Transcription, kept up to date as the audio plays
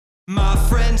My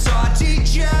friends are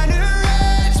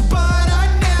degenerates, but I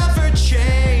never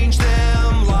change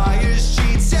them. Liars,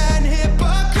 cheats, and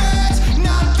hypocrites,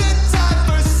 not the time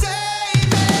for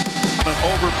saving. An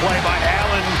overplay by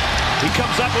Allen. He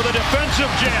comes up with a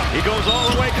defensive jam. He goes all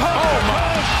the way. And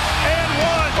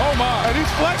one. Oh, my. And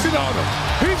he's flexing on him.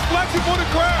 He's flexing for the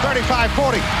crowd. 35,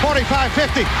 40, 45,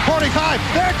 50, 45.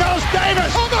 There goes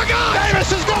Davis. Oh, my God.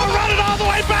 Davis is going to run it all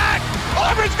the way back.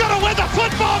 Auburn's going to win the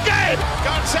football game.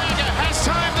 Gonzaga has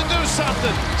time to do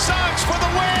something. Sox for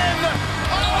the win.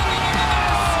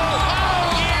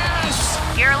 Oh, yes.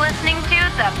 You're listening to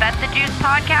the Bet the Juice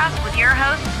podcast with your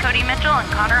hosts, Cody Mitchell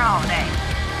and Connor Holliday.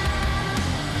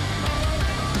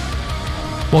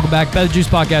 Welcome back. Bet the Juice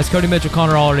podcast. Cody Mitchell,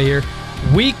 Connor Holliday here.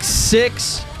 Week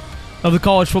 6 of the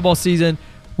college football season.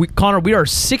 Connor, we are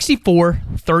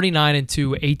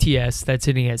 64-39-2 ATS. That's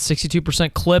hitting at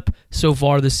 62% clip so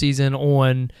far this season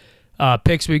on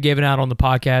picks we've given out on the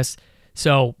podcast.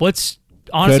 So let's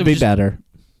honestly could be better.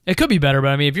 It could be better, but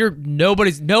I mean, if you're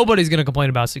nobody's going to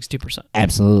complain about 62%.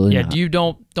 Absolutely. Yeah, not. you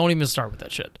don't even start with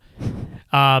that shit.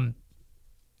 And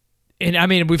I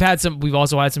mean, we've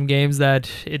also had some games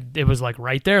that it was like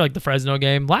right there, like the Fresno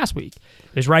game last week.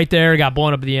 It was right there, it got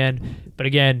blown up at the end. But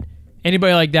again,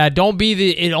 anybody like that, don't be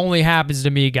the "it only happens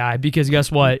to me" guy, because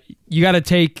guess what? You got to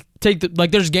take the, like,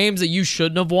 there's games that you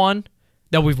shouldn't have won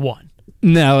that we've won.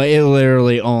 No, it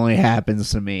literally only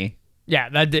happens to me. Yeah,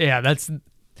 that's those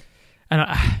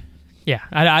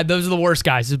are the worst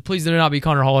guys. Please do not be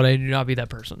Connor Holliday. Do not be that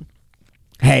person.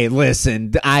 Hey,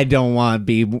 listen, I don't want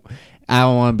to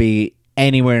be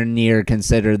anywhere near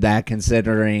considered that,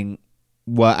 considering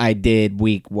what I did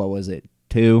week, what was it,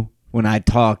 2? When I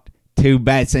talked 2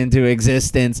 bets into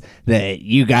existence that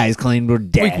you guys claimed were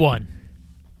dead. Week 1.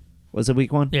 Was it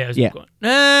week 1? Yeah, it was week 1.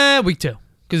 Week 2.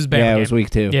 Because it's Bama it was week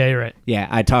 2. Yeah, you're right. Yeah,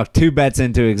 I talked 2 bets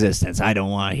into existence. I don't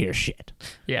want to hear shit.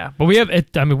 Yeah, but we have,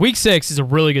 week 6 is a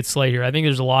really good slate here. I think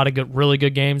there's a lot of really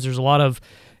good games. There's a lot of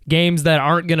games that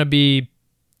aren't going to be,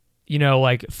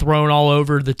 like thrown all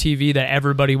over the TV that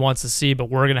everybody wants to see, but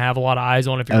we're going to have a lot of eyes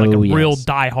on if you're real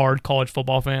diehard college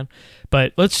football fan.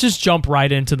 But let's just jump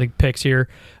right into the picks here.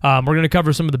 We're going to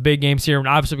cover some of the big games here, and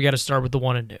obviously we got to start with the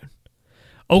one at noon.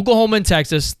 Oklahoma and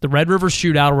Texas, the Red River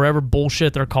Shootout, or whatever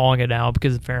bullshit they're calling it now,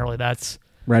 because apparently that's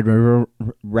Red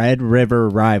River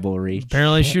rivalry.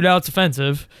 Apparently shootout's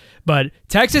offensive, but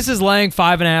Texas is laying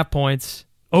 5.5 points.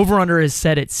 Over/under is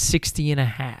set at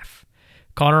 60.5.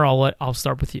 Connor, I'll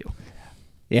start with you.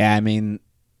 Yeah, I mean,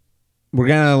 we're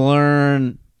gonna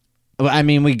learn. I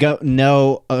mean, we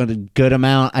know a good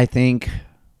amount, I think,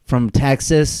 from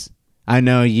Texas. I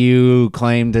know you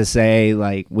claim to say,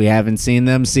 like, we haven't seen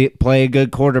them play a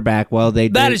good quarterback. Well, they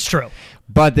did. That is true.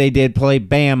 But they did play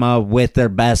Bama with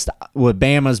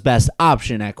Bama's best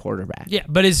option at quarterback. Yeah,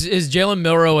 but is Jalen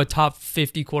Milroe a top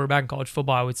 50 quarterback in college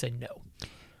football? I would say no.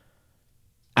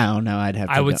 I don't know. I'd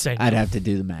have to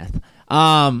do the math.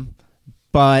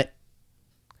 But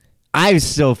I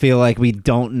still feel like we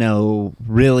don't know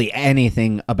really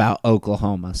anything about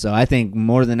Oklahoma. So I think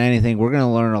more than anything, we're going to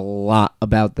learn a lot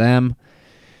about them.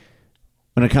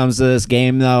 When it comes to this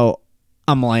game, though,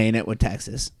 I'm laying it with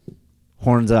Texas.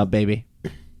 Horns up, baby.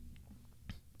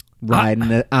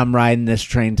 I'm riding this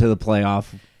train to the playoff.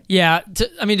 Yeah, to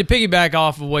piggyback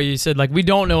off of what you said, like, we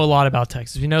don't know a lot about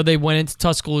Texas. We know they went into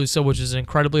Tuscaloosa, which is an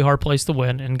incredibly hard place to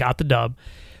win, and got the dub.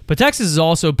 But Texas has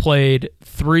also played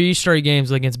 3 straight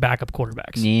games against backup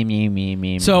quarterbacks.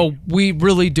 So we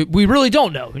really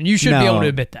don't know, and you should be able to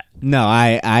admit that. No,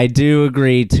 I do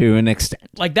agree to an extent.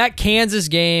 Like, that Kansas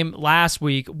game last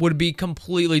week would be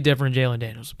completely different. Jalen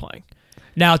Daniels was playing.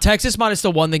 Now, Texas might have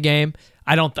still won the game.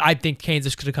 I think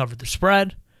Kansas could have covered the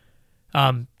spread.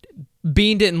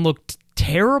 Bean didn't look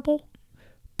terrible,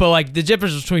 but like the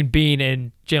difference between Bean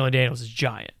and Jalen Daniels is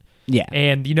giant. Yeah.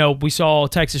 And, we saw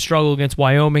Texas struggle against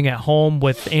Wyoming at home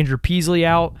with Andrew Peasley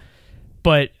out.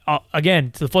 But,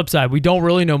 again, to the flip side, we don't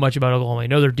really know much about Oklahoma. I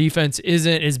know their defense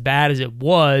isn't as bad as it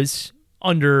was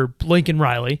under Lincoln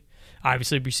Riley.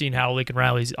 Obviously, we've seen how Lincoln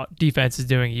Riley's defense is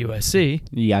doing at USC.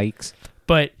 Yikes.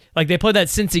 But, like, they played that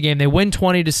Cincy game. They win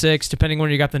 20-6, depending on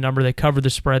when you got the number. They covered the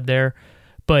spread there.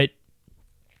 But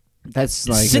that's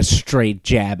like a straight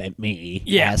jab at me,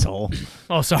 asshole.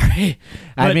 Oh, sorry.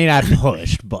 I mean, I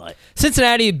pushed, but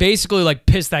Cincinnati basically like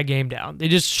pissed that game down. They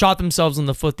just shot themselves in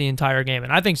the foot the entire game,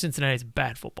 and I think Cincinnati's a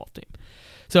bad football team.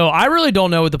 So I really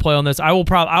don't know what to play on this. I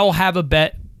will have a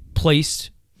bet placed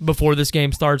before this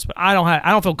game starts, but I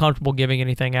don't feel comfortable giving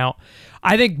anything out.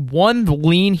 I think one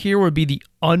lean here would be the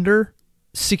under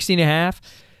 60.5.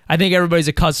 I think everybody's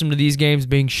accustomed to these games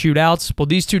being shootouts. Well,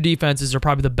 these two defenses are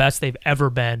probably the best they've ever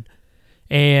been.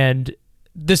 And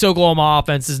this Oklahoma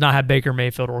offense does not have Baker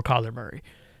Mayfield or Kyler Murray.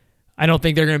 I don't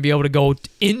think they're going to be able to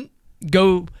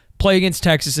go play against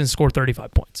Texas and score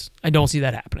 35 points. I don't see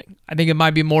that happening. I think it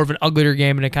might be more of an uglier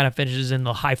game, and it kind of finishes in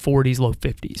the high 40s, low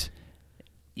 50s.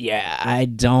 Yeah,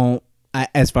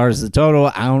 as far as the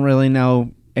total, I don't really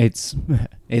know. It's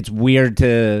weird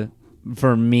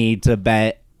for me to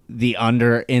bet the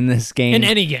under in this game. In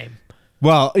any game.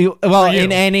 Well,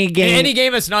 in any game. In any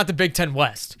game that's not the Big Ten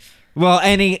West. Well,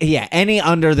 any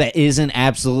under that isn't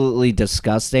absolutely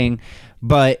disgusting,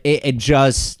 but it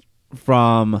just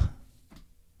from...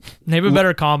 Name a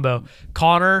better combo.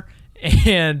 Connor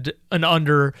and an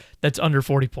under that's under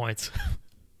 40 points.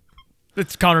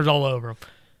 It's Connor's all over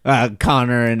him.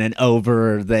 Connor and an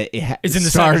over that it's in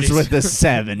the starts 70s. with the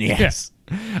 7, yes.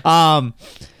 Yeah.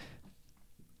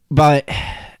 But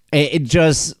it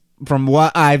just, from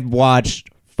what I've watched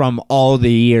from all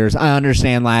the years, I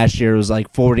understand last year was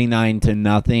like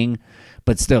 49-0,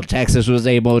 but still Texas was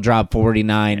able to drop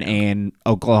 49, and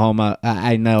Oklahoma,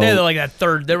 I know. They're like that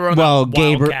third. They were on the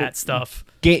Wildcat stuff.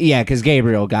 Because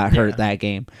Gabriel got hurt that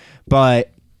game.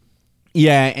 But,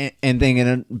 yeah, and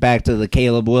thinking back to the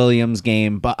Caleb Williams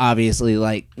game, but obviously,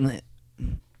 like,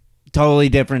 totally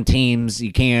different teams.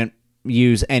 You can't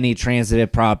use any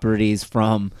transitive properties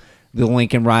from the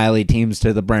Lincoln Riley teams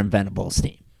to the Brent Venables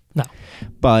team. No.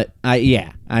 But,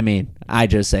 I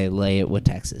just say lay it with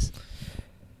Texas.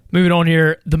 Moving on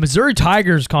here, the Missouri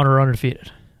Tigers, Connor, are undefeated.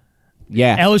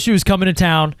 Yeah. LSU is coming to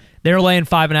town. They're laying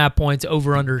 5.5 points.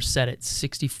 Over-under set at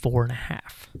 64.5.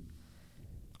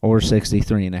 Or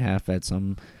 63.5 at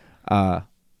some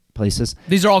places.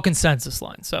 These are all consensus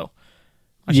lines, so.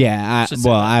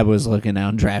 I was looking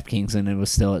on DraftKings and it was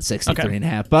still at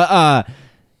 63.5. But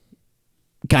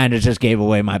kind of just gave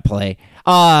away my play.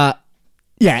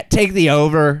 Take the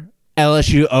over.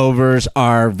 LSU overs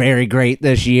are very great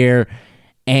this year.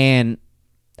 And,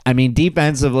 I mean,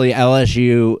 defensively,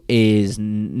 LSU is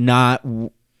not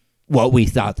what we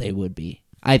thought they would be.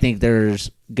 I think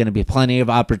there's going to be plenty of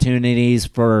opportunities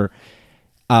for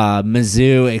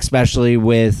Mizzou, especially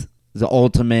with the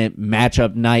ultimate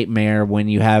matchup nightmare when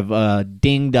you have a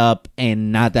dinged up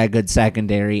and not that good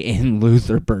secondary in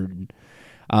Luther Burden.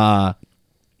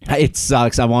 It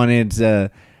sucks. I wanted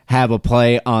to have a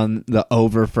play on the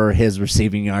over for his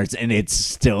receiving yards, and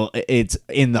it's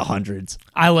in the hundreds.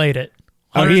 I laid it.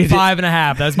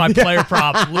 105.5. That's my player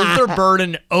prop. Luther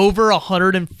Burden over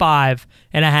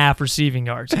 105.5 receiving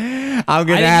yards. I'm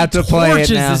going to have to play it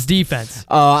now. This defense. This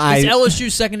LSU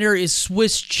secondary is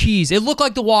Swiss cheese. It looked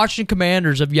like the Washington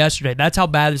Commanders of yesterday. That's how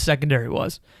bad the secondary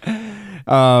was.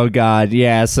 Oh, God.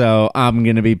 Yeah, so I'm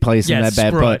going to be placing that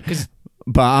bet.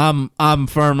 But I'm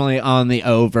firmly on the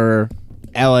over.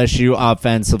 LSU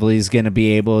offensively is going to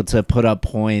be able to put up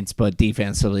points, but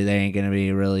defensively they ain't going to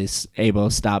be really able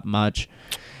to stop much.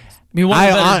 I mean, one of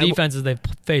the better defenses they've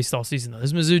faced all season, though.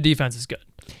 This Mizzou defense is good.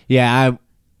 Yeah,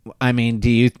 I mean,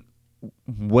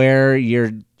 where are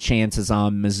your chances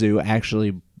on Mizzou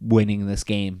actually winning this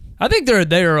game? I think they're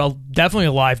definitely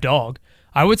a live dog.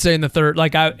 I would say in the third,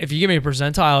 if you give me a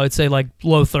percentile, I'd say like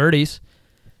low 30s.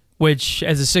 Which,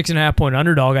 as a 6.5 point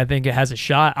underdog, I think it has a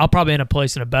shot. I'll probably end up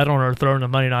placing a bet on it or throwing a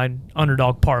money line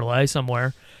underdog parlay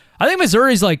somewhere. I think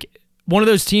Missouri's like one of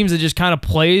those teams that just kind of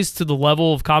plays to the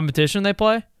level of competition they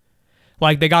play.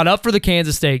 Like, they got up for the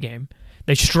Kansas State game.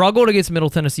 They struggled against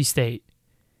Middle Tennessee State.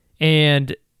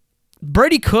 And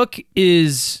Brady Cook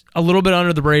is a little bit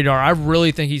under the radar. I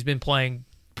really think he's been playing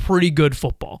pretty good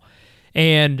football.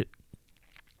 And,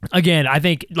 again, I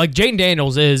think, like, Jaden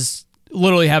Daniels is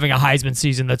literally having a Heisman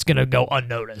season that's going to go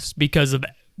unnoticed because of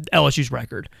LSU's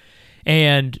record.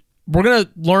 And we're going to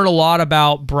learn a lot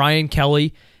about Brian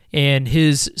Kelly and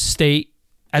his state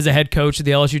as a head coach of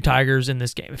the LSU Tigers in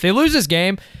this game. If they lose this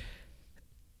game,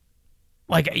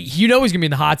 he's going to be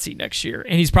in the hot seat next year,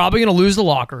 and he's probably going to lose the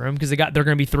locker room because they're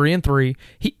going to be 3-3.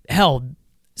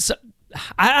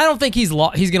 I don't think he's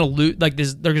going to lose.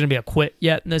 There's going to be a quit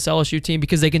yet in this LSU team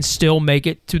because they can still make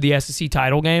it to the SEC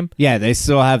title game. Yeah, they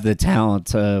still have the talent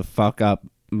to fuck up,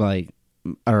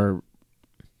 or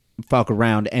fuck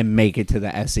around and make it to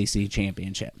the SEC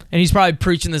championship. And he's probably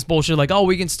preaching this bullshit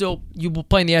we can still, you will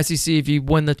play in the SEC if you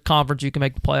win the conference, you can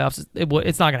make the playoffs.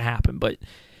 It's not going to happen. But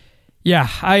yeah,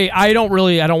 I don't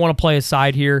want to play a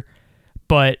side here,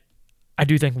 but I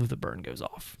do think Luther Burden goes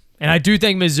off, and I do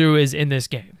think Mizzou is in this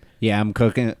game. Yeah, I'm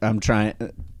trying.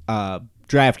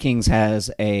 DraftKings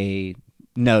has a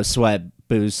no sweat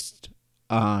boost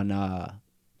on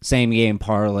same game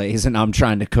parlays, and I'm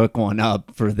trying to cook one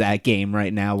up for that game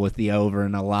right now with the over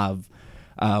and a lot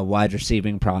of wide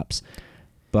receiving props.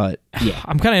 But yeah,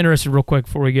 I'm kind of interested real quick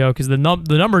before we go because the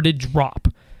number did drop.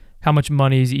 how much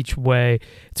money is each way.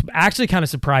 It's actually kind of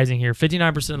surprising here.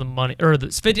 59% of the money, or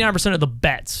 59% of the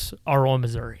bets are on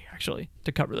Missouri, actually,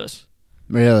 to cover this.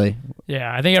 Really?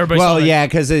 Yeah, I think everybody. Well, yeah,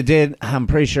 because it did. I'm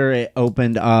pretty sure it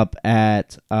opened up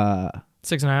at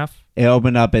 6.5. It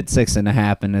opened up at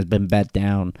 6.5 and has been bet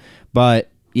down. But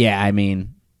yeah, I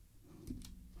mean,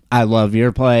 I love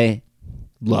your play.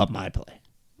 Love my play.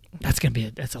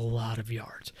 That's a lot of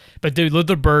yards. But dude,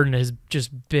 Luther Burden has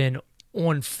just been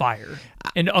on fire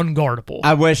and unguardable.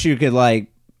 I wish you could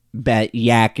bet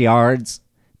yak yards,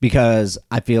 because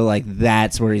I feel like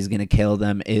that's where he's gonna kill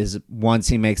them, is once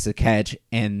he makes the catch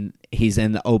and he's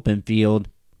in the open field.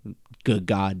 Good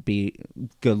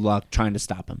luck trying to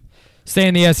stop him. Stay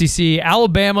in the SEC.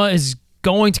 Alabama is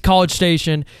going to College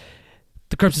Station.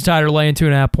 The Crimson Tide are laying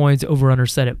 2.5 points. Over/under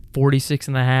set at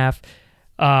 46.5.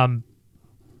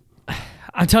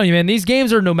 I'm telling you, man, these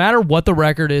games are, no matter what the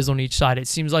record is on each side, it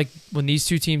seems like when these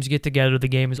two teams get together, the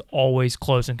game is always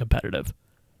close and competitive.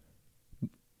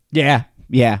 Yeah.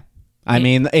 I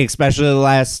mean, especially the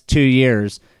last 2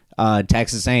 years,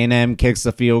 Texas A&M kicks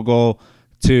the field goal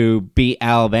to beat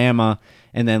Alabama,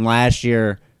 and then last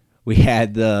year we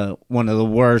had one of the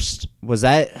worst. Was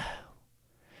that?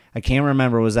 I can't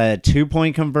remember. Was that a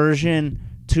 2-point conversion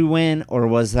to win, or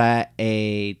was that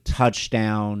a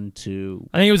touchdown to?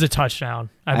 I think it was a touchdown.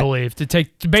 I believe because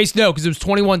it was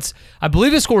 21. I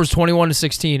believe the score was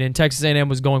 21-16, and Texas A&M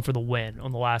was going for the win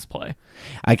on the last play.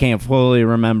 I can't fully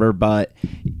remember, but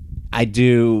I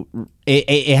do.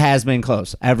 It has been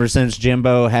close ever since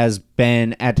Jimbo has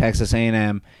been at Texas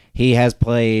A&M. He has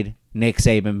played Nick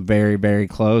Saban very, very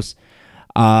close.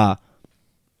 And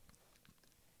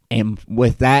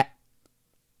with that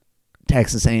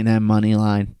Texas A&M money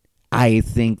line, I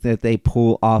think that they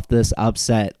pull off this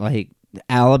upset.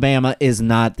 Alabama is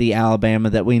not the Alabama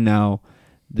that we know.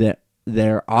 That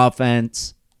their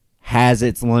offense has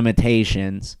its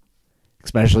limitations,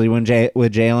 especially with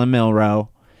Jalen Milroe.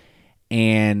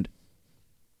 And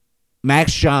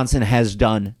Max Johnson has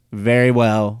done very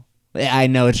well. I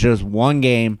know it's just one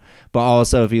game, but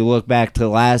also if you look back to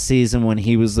last season when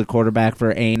he was the quarterback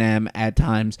for A&M at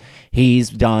times, he's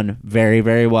done very,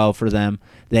 very well for them.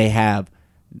 They have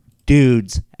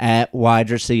dudes at wide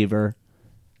receiver.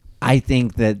 I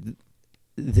think that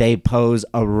they pose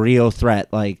a real threat.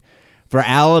 For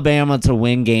Alabama to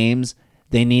win games,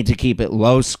 they need to keep it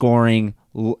low scoring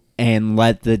and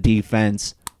let the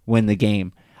defense win the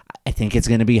game. I think it's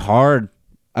going to be hard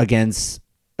against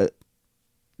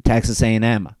Texas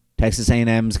A&M. Texas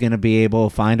A&M is going to be able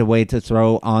to find a way to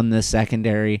throw on the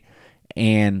secondary,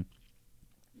 and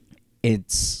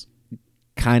it's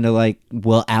kind of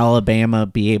will Alabama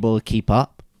be able to keep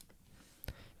up?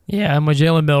 Yeah, and with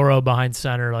Jalen Milroe behind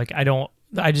center,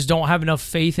 I just don't have enough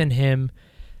faith in him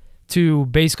to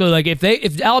basically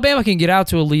if Alabama can get out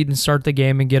to a lead and start the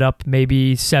game and get up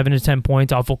maybe 7 to 10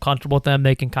 points, I'll feel comfortable with them.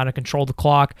 They can kind of control the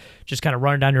clock, just kind of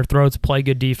run down your throats, play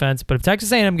good defense. But if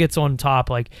Texas A&M gets on top,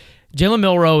 Jalen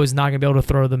Milroe is not going to be able to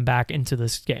throw them back into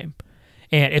this game.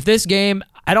 And if this game,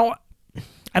 I don't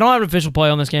have an official play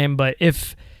on this game, but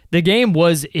if the game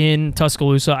was in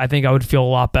Tuscaloosa, I think I would feel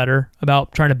a lot better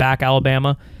about trying to back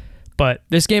Alabama. But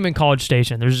this game in College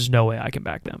Station, there's just no way I can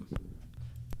back them.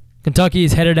 Kentucky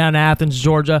is headed down to Athens,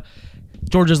 Georgia.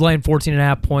 Georgia's laying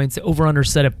 14.5 points. Over/under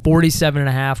set at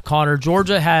 47.5. Connor,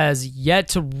 Georgia has yet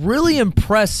to really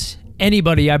impress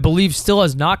anybody. I believe still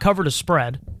has not covered a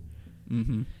spread.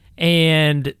 Mm-hmm.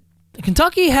 And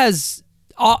Kentucky has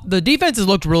the defense has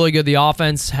looked really good. The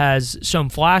offense has shown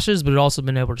flashes, but it also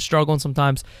been able to struggle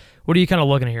sometimes. What are you kind of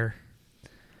looking at here?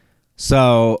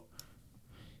 So,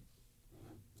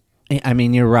 I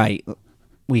mean, you're right.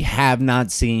 We have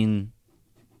not seen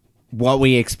what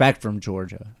we expect from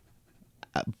Georgia.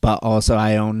 But also,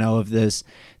 I don't know if this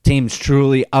team's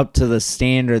truly up to the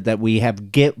standard that we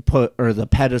have the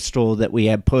pedestal that we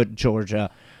have put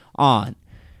Georgia on.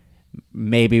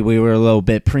 Maybe we were a little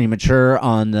bit premature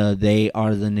on they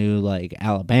are the new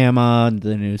Alabama,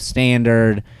 the new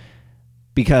standard,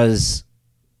 because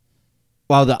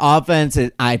while the offense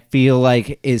I feel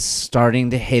like is starting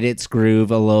to hit its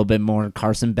groove a little bit more,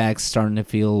 Carson Beck's starting to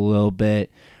feel a little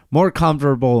bit more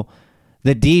comfortable.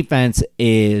 The defense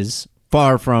is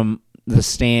far from the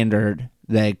standard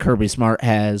that Kirby Smart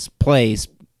has placed,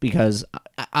 because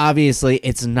obviously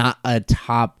it's not a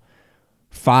top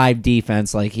 5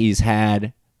 defense like he's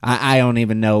had. I don't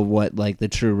even know what the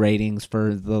true ratings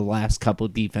for the last couple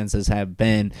defenses have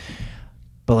been,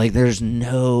 but there's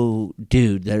no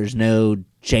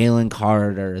Jalen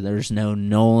Carter, there's no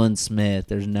Nolan Smith,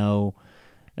 there's no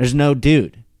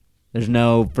dude, there's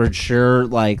no for sure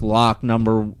lock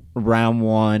number round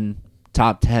 1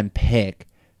 top 10 pick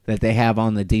that they have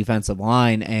on the defensive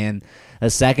line, and the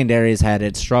secondary has had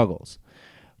its struggles.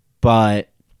 But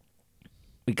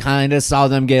we kind of saw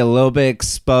them get a little bit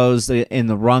exposed in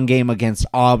the run game against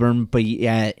Auburn, but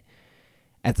yet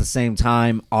at the same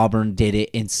time, Auburn did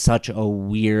it in such a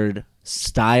weird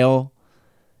style.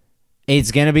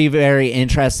 It's going to be very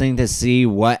interesting to see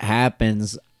what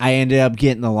happens. I ended up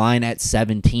getting the line at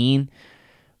 17.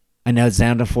 I know it's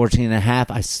down to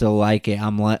 14.5. I still like it.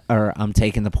 I'm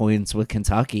taking the points with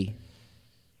Kentucky.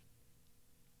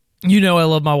 You know I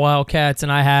love my Wildcats,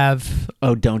 and I have...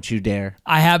 Oh, don't you dare.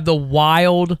 I have the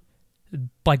Wild,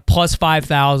 like, plus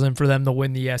 5,000 for them to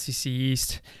win the SEC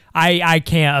East. I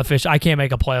can't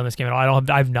make a play on this game at all.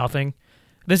 I have nothing.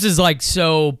 This is, like,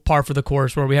 so par for the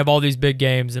course where we have all these big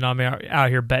games, and I'm out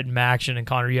here betting action, and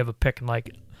Connor, you have a pick in,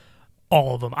 like,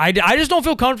 all of them. I just don't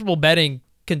feel comfortable betting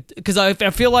because I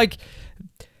feel like...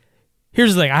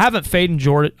 Here's the thing. I haven't faded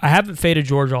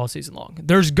Georgia all season long.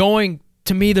 There's going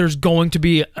to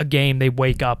be a game they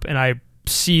wake up and I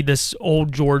see this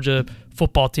old Georgia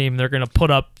football team. They're going to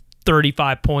put up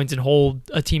 35 points and hold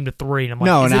a team to 3. And I'm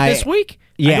like, is it this week?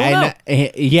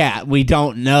 Yeah, we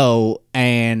don't know.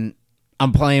 And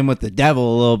I'm playing with the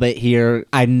devil a little bit here.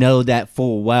 I know that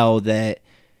full well that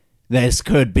this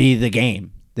could be the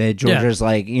game. That Georgia's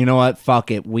like, you know what?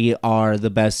 Fuck it. We are the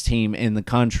best team in the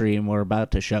country and we're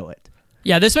about to show it.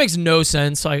 Yeah, this makes no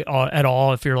sense at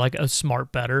all if you're like a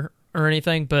smart bettor or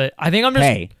anything, but I think I'm just...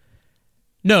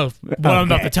 I'm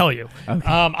about to tell you. Okay.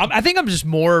 I think I'm just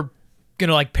more going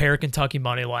to like pair Kentucky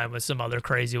money line with some other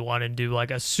crazy one and do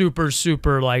like a super,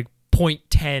 super like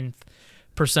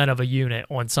 0.10% of a unit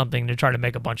on something to try to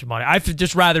make a bunch of money. I'd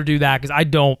just rather do that because I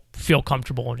don't feel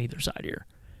comfortable on either side here.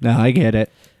 No, I get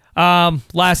it.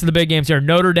 Last of the big games here.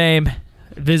 Notre Dame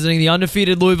visiting the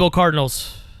undefeated Louisville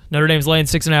Cardinals. Notre Dame's laying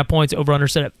 6.5 points, over under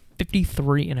set at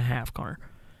 53.5, Connor.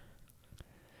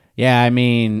 Yeah, I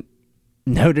mean,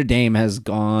 Notre Dame has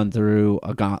gone through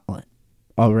a gauntlet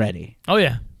already. Oh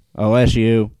yeah.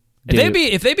 LSU.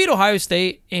 If they beat Ohio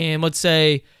State and let's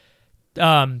say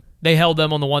they held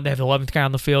them on the one, they have the 11th guy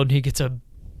on the field and he gets a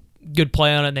good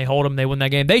play on it and they hold him, they win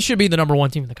that game. They should be the number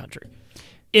 1 team in the country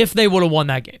if they would have won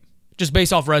that game, just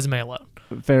based off resume alone.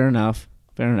 Fair enough.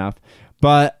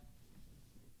 But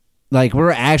like,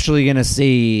 we're actually going to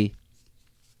see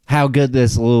how good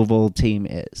this Louisville team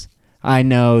is. I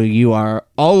know you are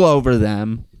all over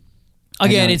them.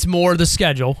 Again, it's more the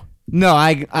schedule. No,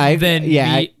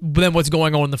 than what's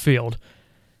going on in the field.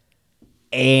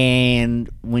 And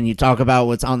when you talk about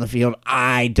what's on the field,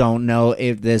 I don't know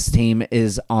if this team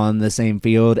is on the same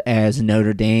field as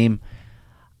Notre Dame.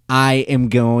 I am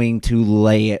going to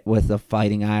lay it with the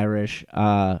Fighting Irish.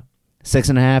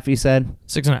 6.5, you said?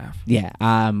 6.5. Yeah,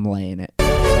 I'm laying it.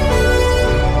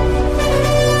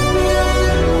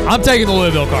 I'm taking the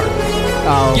Louisville card.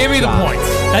 Oh, give me the points.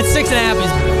 That 6.5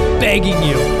 is begging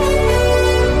you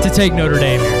to take Notre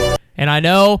Dame here. And I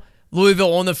know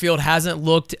Louisville on the field hasn't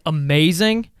looked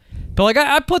amazing, but like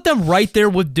I put them right there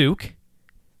with Duke.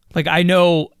 Like I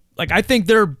think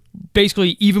they're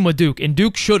basically even with Duke, and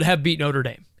Duke should have beat Notre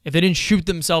Dame if they didn't shoot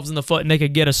themselves in the foot and they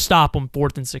could get a stop on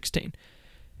 4th and 16.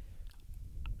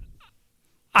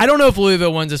 I don't know if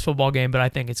Louisville wins this football game, but I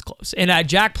think it's close. And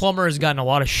Jack Plummer has gotten a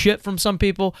lot of shit from some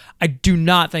people. I do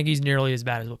not think he's nearly as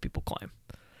bad as what people claim.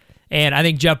 And I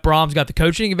think Jeff Brom's got the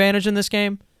coaching advantage in this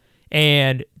game.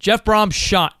 And Jeff Brom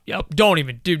shot.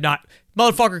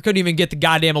 Motherfucker couldn't even get the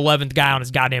goddamn 11th guy on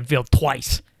his goddamn field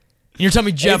twice. And you're telling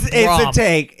me Jeff Brom.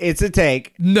 It's a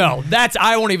take. No,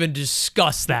 I won't even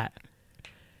discuss that.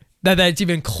 That's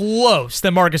even close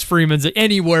that Marcus Freeman's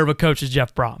anywhere but coaches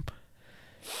Jeff Brom.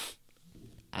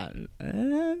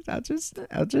 I'll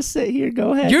just sit here.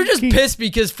 Go ahead. You're just pissed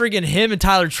because freaking him and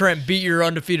Tyler Trent beat your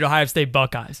undefeated Ohio State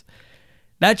Buckeyes.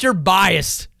 That's your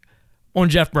bias on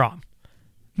Jeff Brom.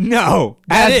 No,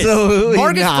 absolutely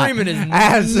Marcus not. Freeman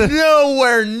is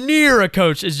nowhere near a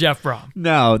coach as Jeff Brom.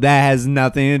 No, that has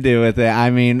nothing to do with it. I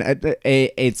mean,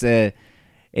 it's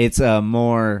a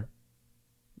more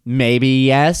maybe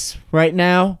yes right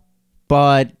now,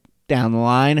 but down the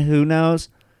line, who knows?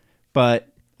 But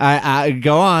I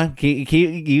go on. You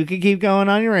can keep going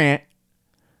on your rant.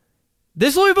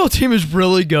 This Louisville team is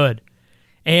really good,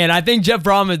 and I think Jeff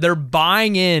Brom, they're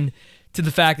buying in to the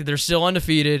fact that they're still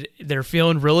undefeated. They're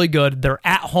feeling really good. They're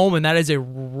at home, and that is a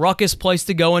ruckus place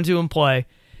to go into and play.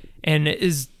 And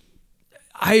there's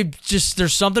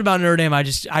something about Notre Dame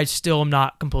I still am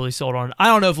not completely sold on. I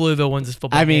don't know if Louisville wins this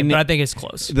football game, but I think it's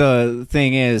close. The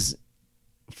thing is,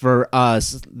 for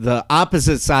us, the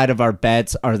opposite side of our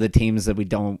bets are the teams that we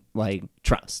don't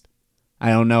trust. I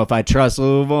don't know if I trust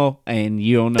Louisville, and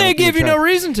you don't know. They give you no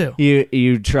reason to.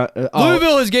 You trust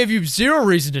Louisville has gave you zero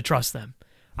reason to trust them.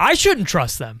 I shouldn't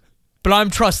trust them, but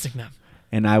I'm trusting them.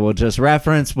 And I will just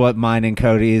reference what mine and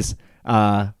Cody's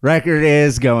record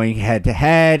is going head to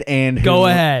head. And go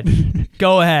ahead.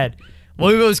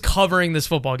 Louisville is covering this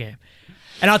football game,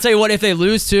 and I'll tell you what: if they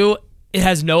lose too, it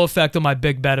has no effect on my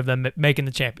big bet of them making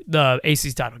the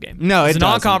AC's title game. No, it's a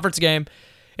non-conference game.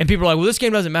 And people are like, well, this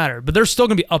game doesn't matter. But they're still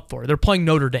going to be up for it. They're playing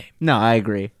Notre Dame. No, I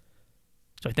agree.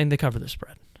 So I think they cover the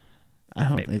spread. I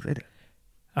don't think they do.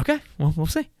 Okay, well, we'll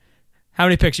see. How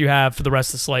many picks you have for the rest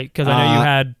of the slate? Because I know you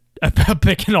had a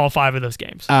pick in all 5 of those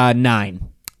games. 9.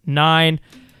 9.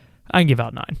 I can give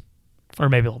out 9. Or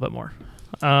maybe a little bit more.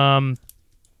 Why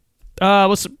don't you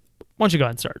go ahead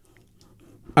and start?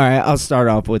 All right, I'll start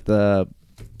off with the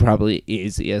probably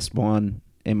easiest one.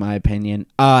 In my opinion,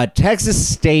 Texas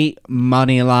State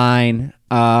money line.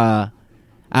 I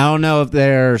don't know if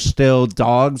they're still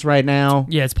dogs right now.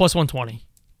 Yeah, it's plus 120.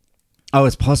 Oh,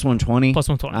 it's plus 120. Plus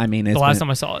 120. I mean, the last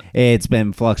time I saw it, it's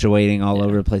been fluctuating all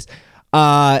over the place.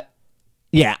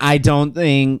 Yeah, I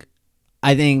think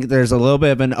there's a little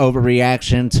bit of an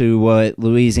overreaction to what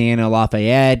Louisiana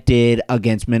Lafayette did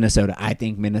against Minnesota. I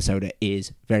think Minnesota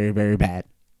is very, very bad.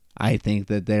 I think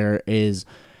that there is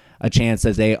a chance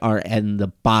that they are in the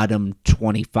bottom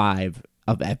 25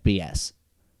 of FBS,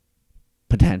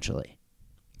 potentially.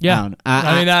 Yeah,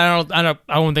 I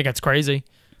don't think that's crazy.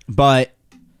 But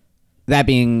that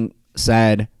being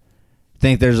said, I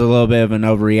think there's a little bit of an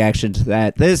overreaction to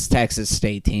that. This Texas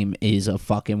State team is a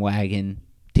fucking wagon.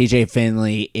 TJ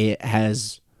Finley, it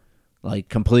has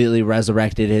completely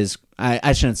resurrected his.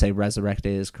 I shouldn't say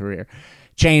resurrected his career.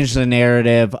 Changed the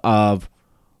narrative of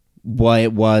what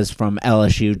it was from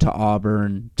LSU to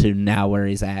Auburn to now where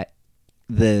he's at.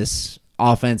 This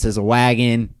offense is a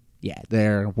wagon. Yeah,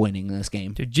 they're winning this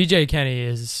game. Dude, GJ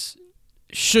Kenny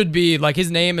should be,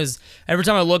 his name is, every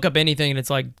time I look up anything and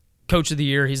it's Coach of the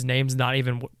Year, his name's not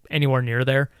even anywhere near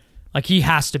there. He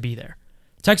has to be there.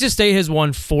 Texas State has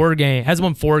won 4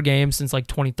 games since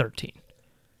 2013.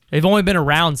 They've only been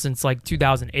around since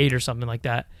 2008 or something like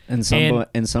that. And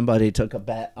somebody took a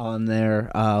bet on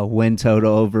their win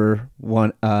total over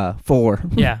 4.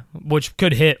 Yeah, which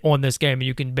could hit on this game, and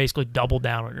you can basically double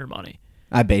down on your money.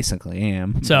 I basically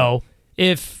am. So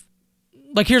if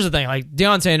here's the thing: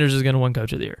 Deion Sanders is going to win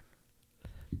Coach of the Year.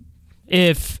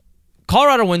 If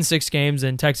Colorado wins 6 games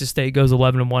and Texas State goes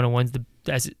 11-1 and wins the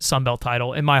Sun Belt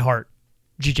title, in my heart,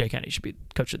 GJ Kenny should be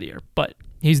Coach of the Year, but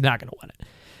he's not going to win it.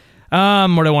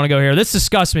 Where do I want to go here? This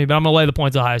disgusts me, but I'm going to lay the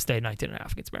points Ohio State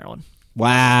 19.5 against Maryland.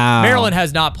 Wow. Maryland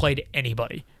has not played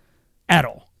anybody at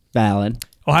all. Valid.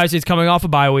 Ohio State's coming off a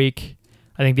bye week.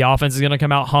 I think the offense is going to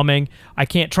come out humming. I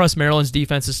can't trust Maryland's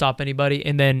defense to stop anybody.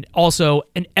 And then also,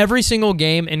 in every single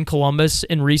game in Columbus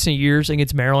in recent years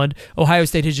against Maryland, Ohio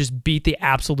State has just beat the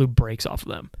absolute brakes off of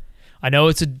them. I know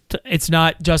it's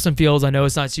not Justin Fields. I know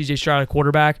it's not C.J. Stroud at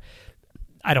quarterback.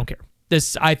 I don't care.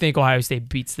 I think Ohio State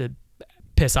beats the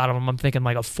piss out of them. I'm thinking a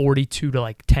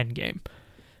 42-10 game.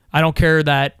 I don't care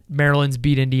that Maryland's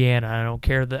beat Indiana. I don't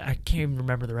care that I can't even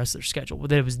remember the rest of their schedule,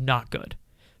 but it was not good.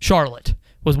 Charlotte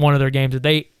was one of their games that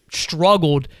they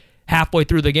struggled halfway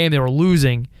through the game. They were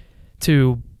losing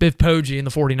to Biff Poggi and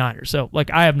the 49ers. So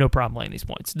I have no problem laying these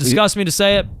points. It disgusts me to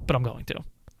say it, but I'm going to.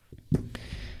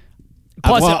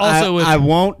 Plus, I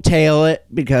won't tail it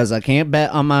because I can't bet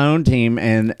on my own team,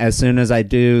 and as soon as I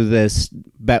do, this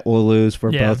bet will lose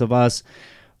for both of us.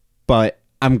 But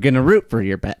I'm going to root for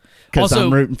your bet because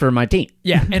I'm rooting for my team.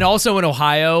 Yeah, and also in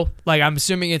Ohio, I'm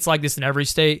assuming it's like this in every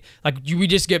state. We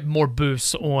just get more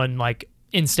boosts on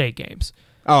in-state games.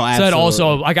 Oh, absolutely. So that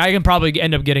also, I can probably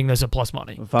end up getting this at plus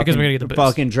money because we're going to get the boost.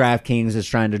 Fucking DraftKings is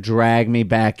trying to drag me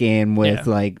back in with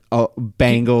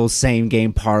Bengals same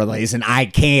game parlays, and I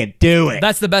can't do it.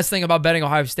 That's the best thing about betting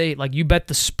Ohio State. You bet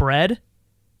the spread,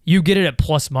 you get it at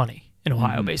plus money in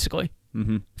Ohio, basically.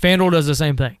 Mm-hmm. FanDuel does the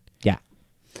same thing. Yeah.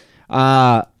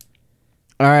 All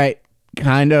right.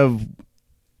 Kind of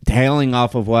tailing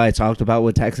off of what I talked about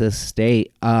with Texas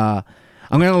State. I'm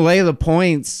going to lay the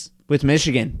points with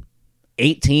Michigan.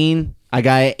 18. I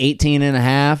got it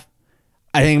 18.5.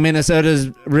 I think Minnesota's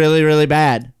really, really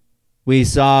bad. We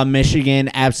saw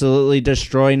Michigan absolutely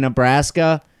destroy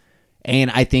Nebraska, and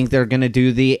I think they're going to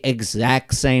do the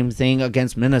exact same thing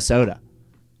against Minnesota.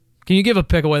 Can you give a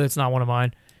pick away that's not one of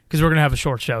mine? Because we're going to have a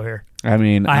short show here. I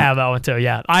mean, I have that one too,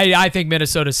 yeah. I think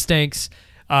Minnesota stinks.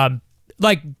 Michigan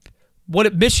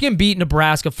beat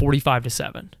Nebraska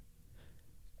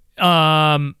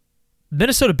 45-7.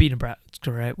 Minnesota beat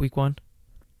Nebraska, right? Week 1?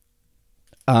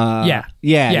 Yeah.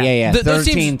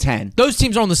 13-10. Those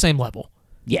teams are on the same level.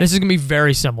 Yeah. This is going to be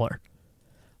very similar.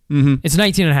 Mm-hmm. It's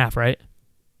 19.5, right?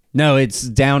 No, it's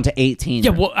down to 18. Yeah,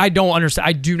 well, I don't understand.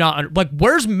 I do not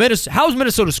where's Minnesota? How's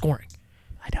Minnesota scoring?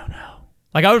 I don't know.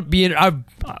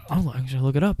 I'll actually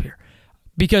look it up here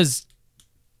because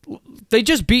they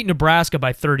just beat Nebraska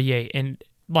by 38, and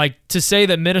to say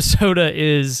that Minnesota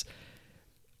is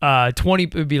 20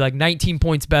 would be 19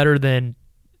 points better than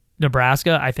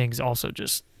Nebraska, I think is also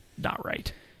just not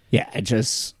right. Yeah,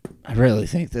 I really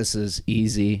think this is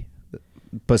easy.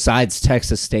 Besides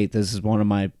Texas State, this is one of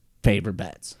my favorite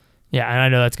bets. Yeah, and I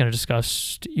know that's going to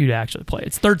disgust you to actually play.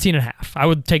 It's 13.5. I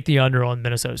would take the under on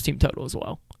Minnesota's team total as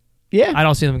well. Yeah. I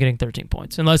don't see them getting 13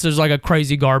 points unless there's a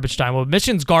crazy garbage time. Well,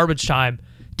 Michigan's garbage time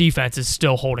defense is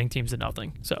still holding teams to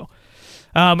nothing. So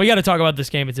we got to talk about this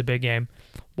game. It's a big game.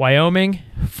 Wyoming,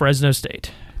 Fresno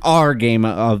State. Our game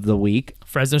of the week.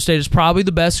 Fresno State is probably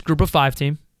the best group of 5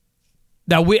 team.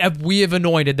 That we have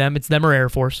anointed them. It's them or Air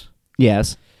Force.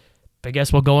 Yes. But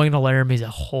guess what? Going to Laramie is a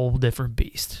whole different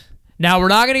beast. Now, we're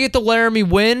not going to get the Laramie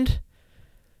wind.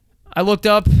 I looked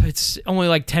up. It's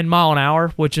only 10 mile an hour,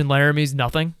 which in Laramie is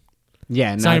nothing.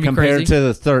 Yeah, not compared to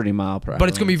the 30 mile per hour. But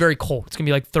it's going to be very cold. It's going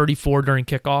to be 34 during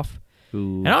kickoff.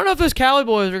 Ooh. And I don't know if those Cali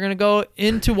boys are going to go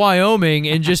into Wyoming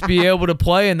and just be able to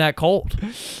play in that cold.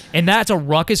 And that's a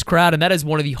ruckus crowd, and that is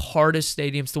one of the hardest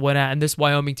stadiums to win at, and this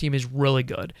Wyoming team is really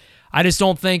good. I just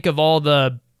don't think of all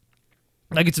the...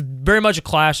 it's very much a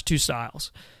clash of two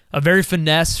styles. A very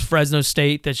finesse Fresno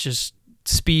State that's just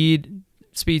speed,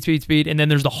 and then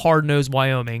there's the hard-nosed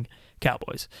Wyoming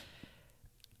Cowboys.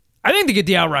 I think they get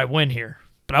the outright win here,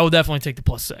 but I will definitely take the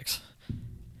 +6.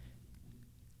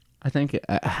 I think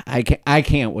I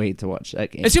can't wait to watch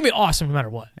that game. It's going to be awesome no matter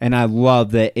what. And I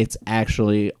love that it's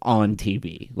actually on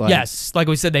TV. Yes, like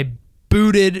we said, they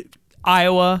booted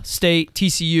Iowa State,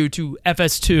 TCU to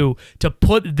FS2 to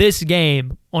put this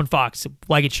game on Fox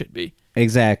like it should be.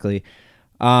 Exactly.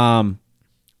 It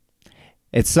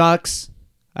sucks.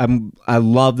 I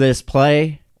love this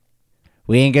play.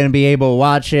 We ain't going to be able to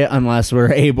watch it unless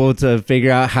we're able to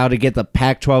figure out how to get the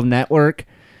Pac-12 network.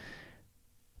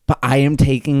 But I am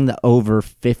taking the over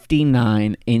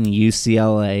 59 in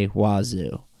UCLA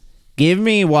Wazoo. Give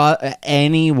me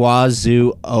any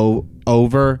Wazoo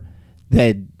over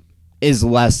that is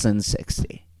less than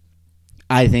 60.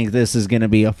 I think this is going to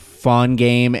be a fun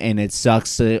game, and it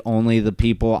sucks that only the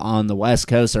people on the West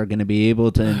Coast are going to be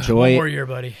able to enjoy it. One more year,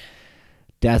 buddy.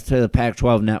 Death to the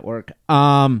Pac-12 network.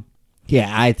 Yeah,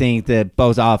 I think that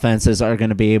both offenses are going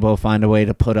to be able to find a way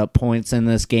to put up points in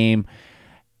this game.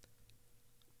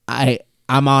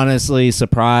 I'm honestly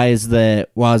surprised that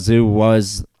Wazoo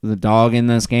was the dog in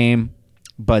this game,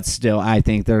 but still, I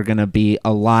think they're going to be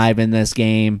alive in this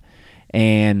game,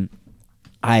 and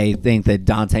I think that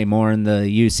Dante Moore and the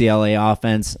UCLA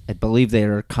offense, I believe they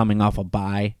are coming off a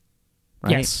bye,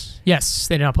 right? Yes,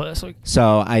 they did not play this week.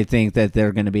 So I think that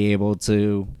they're going to be able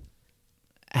to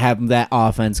have that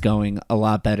offense going a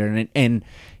lot better, and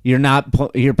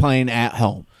you're playing at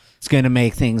home. It's going to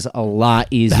make things a lot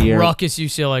easier. That ruckus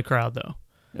UCLA crowd, though.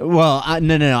 Well,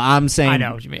 no. I'm saying... I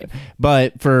know what you mean.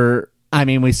 But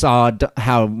we saw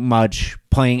how much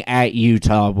playing at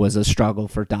Utah was a struggle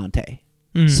for Dante.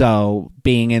 Mm. So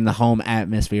being in the home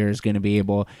atmosphere is going to be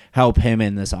able to help him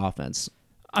in this offense.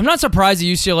 I'm not surprised that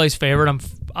UCLA's favored.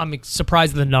 I'm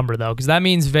surprised at the number, though, because that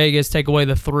means Vegas take away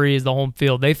the 3 as the home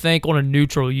field. They think on a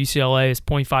neutral UCLA is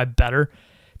 0.5 better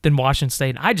than Washington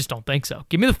State. I just don't think so.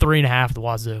 Give me the 3.5 at the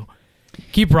Wazoo.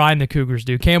 Keep riding the Cougars,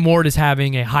 dude. Cam Ward is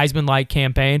having a Heisman-like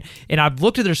campaign, and I've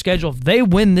looked at their schedule. If they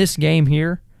win this game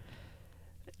here,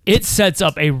 it sets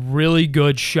up a really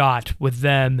good shot with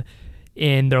them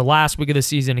in their last week of the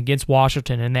season against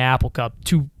Washington in the Apple Cup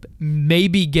to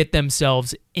maybe get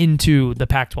themselves into the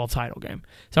Pac-12 title game.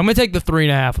 So I'm going to take the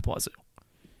 3.5 with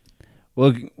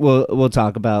Wazoo. We'll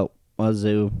talk about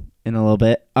Wazoo in a little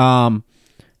bit.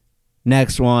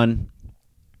 Next one,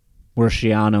 we're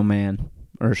Shiano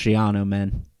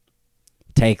men.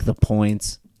 Take the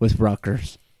points with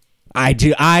Rutgers. I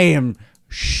am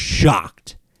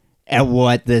shocked at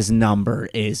what this number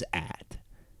is at.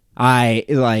 I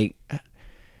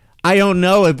don't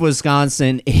know if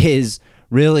Wisconsin is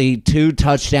really 2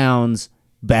 touchdowns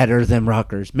better than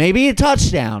Rutgers. Maybe a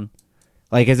touchdown.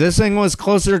 If this thing was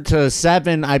closer to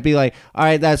 7, I'd be like, all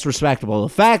right, that's respectable.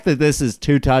 The fact that this is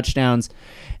 2 touchdowns,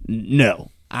 no.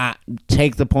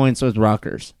 Take the points with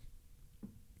Rutgers.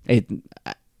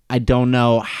 I don't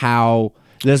know how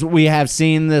we have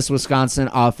seen this Wisconsin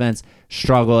offense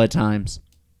struggle at times,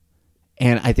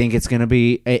 and I think it's gonna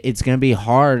be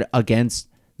hard against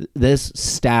this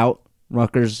stout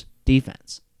Rutgers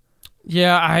defense.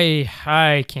 Yeah,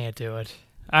 I can't do it.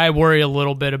 I worry a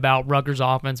little bit about Rutgers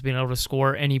offense being able to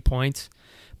score any points,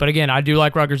 But again, I do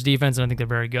like Rutgers' defense, and I think they're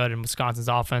very good, and Wisconsin's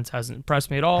offense hasn't impressed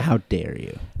me at all. How dare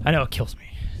you? I know, it kills me.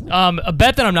 A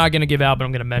bet that I'm not going to give out, but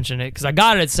I'm going to mention it because I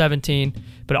got it at 17,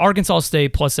 but Arkansas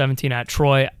State plus 17 at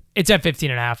Troy. It's at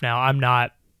 15.5 now. I'm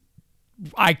not.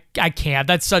 I can't.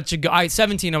 That's such a good.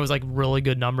 17. I was like really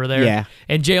good number there. Yeah.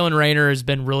 And Jalen Rayner has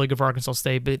been really good for Arkansas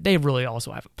State, but they really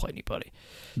also haven't played anybody.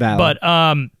 Valid. But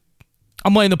I'm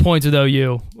laying the points with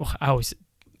OU. I always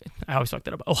fuck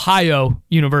that up. Ohio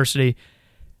University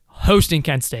hosting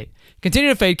Kent State. Continue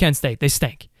to fade Kent State. They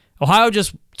stink. Ohio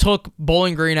just took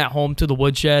Bowling Green at home to the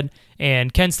woodshed,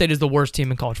 and Kent State is the worst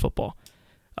team in college football.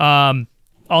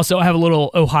 Also, I have a little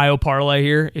Ohio parlay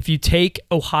here. If you take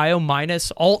Ohio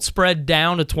minus alt spread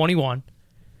down to 21,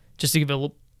 just to give it a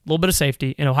little bit of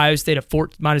safety, and Ohio State at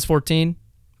minus 14,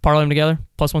 parlay them together,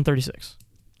 plus 136.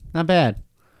 Not bad.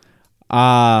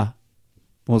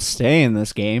 We'll stay in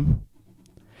this game.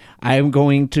 I'm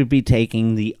going to be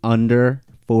taking the under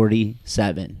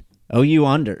 47. OU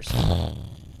unders.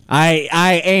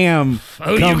 I am.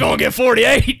 Oh, you're going to get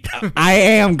 48. I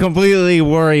am completely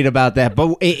worried about that.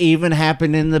 But it even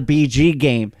happened in the BG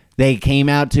game. They came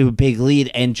out to a big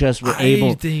lead and just were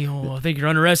able. I think you're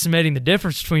underestimating the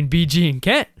difference between BG and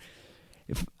Kent.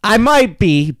 I might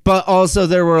be, but also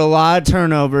there were a lot of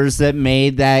turnovers that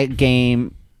made that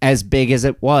game as big as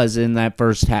it was in that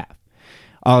first half.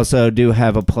 Also, do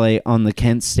have a play on the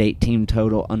Kent State team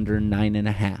total under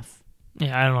 9.5.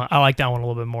 Yeah, I don't know. I like that one a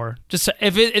little bit more. Just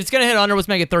if it's gonna hit under, let's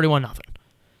make it 31-0.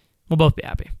 We'll both be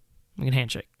happy. We can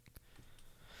handshake.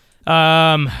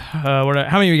 How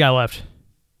many we got left?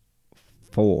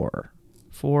 4.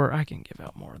 I can give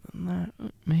out more than that,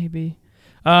 maybe.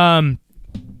 All right,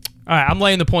 I'm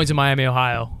laying the points in Miami,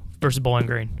 Ohio versus Bowling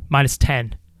Green minus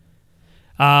 10.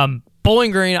 Bowling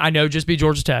Green, I know, just beat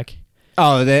Georgia Tech.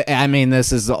 Oh,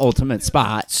 this is the ultimate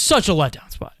spot. Such a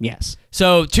letdown spot. Yes.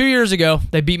 So 2 years ago,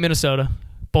 they beat Minnesota.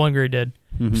 Bowling Green did.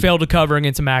 Mm-hmm. Failed to cover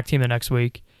against a MAC team the next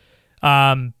week.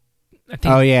 I think.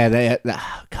 Oh yeah,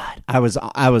 God, I was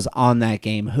on that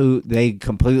game. They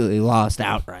completely lost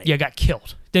outright. Yeah, got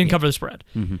killed. Didn't cover the spread.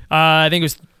 Mm-hmm. I think it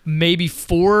was maybe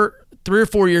 3 or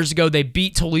 4 years ago. They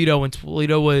beat Toledo, and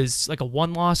Toledo was like a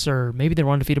 1-loss, or maybe they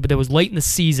were undefeated, but it was late in the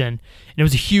season, and it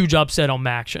was a huge upset on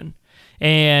MACtion.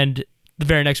 And the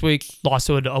very next week, lost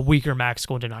to a weaker MAC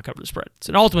school and did not cover the spread. It's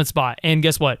an ultimate spot. And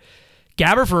guess what?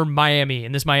 Gabbert for Miami,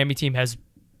 and this Miami team has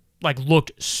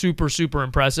looked super, super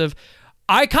impressive.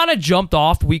 I kind of jumped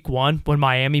off week 1 when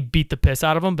Miami beat the piss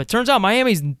out of them, but turns out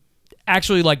Miami's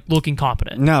actually looking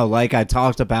competent. No, like I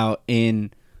talked about in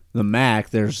the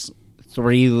MAC, there's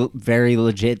 3 very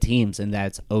legit teams, and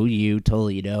that's OU,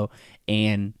 Toledo,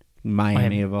 and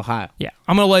Miami of Ohio. Yeah,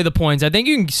 I'm going to lay the points. I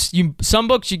think some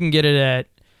books you can get it at,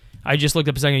 I just looked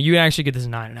up a second, you can actually get this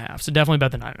at 9.5, so definitely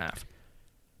bet the 9.5.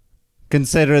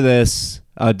 Consider this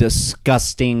a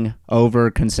disgusting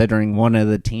over, considering one of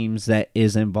the teams that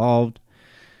is involved,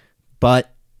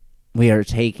 but we are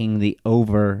taking the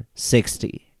over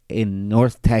 60 in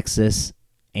North Texas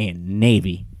and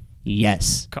Navy.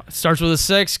 Yes. Starts with a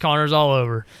 6, Connor's all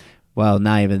over. Well,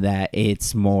 not even that.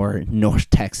 It's more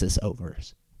North Texas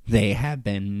overs. They have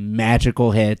been magical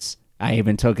hits. I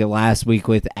even took it last week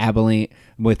with Abilene,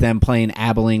 with them playing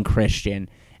Abilene Christian,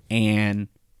 and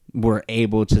were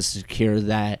able to secure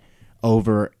that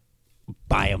over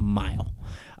by a mile.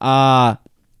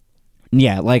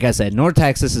 Yeah, like I said, North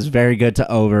Texas is very good to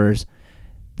overs.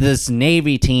 This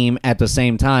Navy team, at the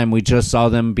same time, we just saw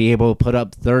them be able to put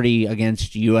up 30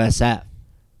 against USF.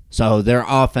 So their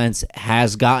offense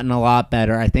has gotten a lot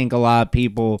better. I think a lot of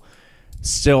people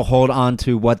still hold on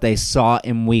to what they saw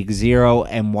in week 0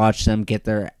 and watch them get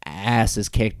their asses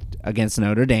kicked against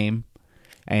Notre Dame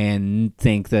and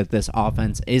think that this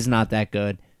offense is not that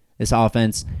good. This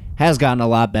offense has gotten a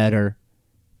lot better.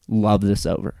 Love this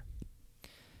over.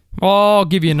 Well, I'll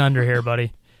give you an under here,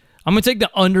 buddy. I'm going to take the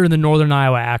under in the Northern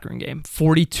Iowa-Akron game,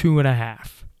 42.5.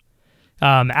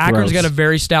 Akron's got a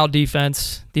very stout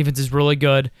defense. Defense is really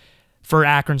good for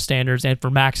Akron standards and for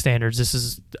MAC standards. This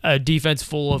is a defense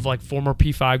full of former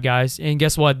P5 guys. And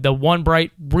guess what? The one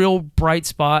real bright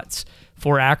spots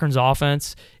for Akron's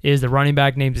offense is the running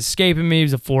back name's escaping me.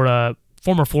 He's a former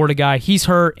Florida guy. He's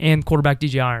hurt, and quarterback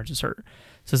DJ Irons is hurt.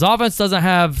 So his offense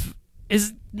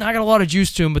is not got a lot of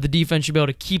juice to him, but the defense should be able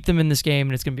to keep them in this game,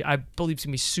 and it's going to be, I believe it's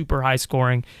going to be super high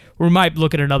scoring. We might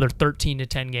look at another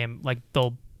 13-10 game like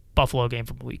the Buffalo game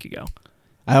from a week ago.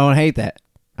 I don't hate that.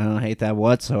 I don't hate that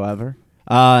whatsoever.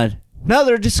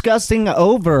 Another disgusting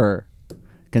over,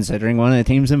 considering one of the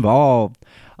teams involved.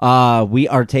 We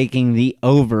are taking the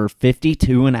over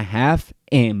 52.5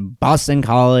 in Boston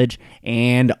College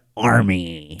and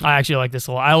Army. I actually like this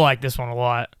a lot. I like this one a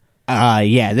lot.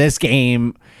 Yeah, this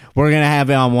game, we're going to have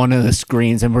it on one of the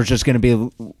screens, and we're just going to be...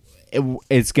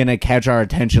 It's going to catch our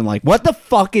attention like, what the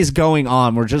fuck is going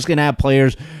on? We're just going to have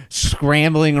players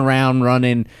scrambling around,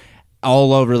 running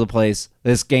all over the place.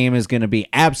 This game is going to be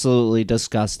absolutely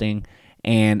disgusting,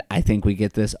 and I think we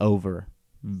get this over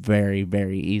very,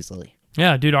 very easily.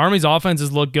 Yeah, dude, Army's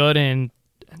offenses look good, and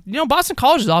Boston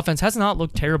College's offense has not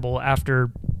looked terrible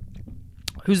after...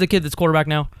 Who's the kid that's quarterback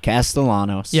now?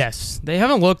 Castellanos. Yes, it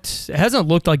hasn't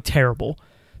looked like terrible.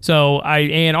 So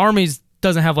and Army's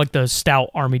doesn't have like the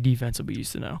stout Army defense that we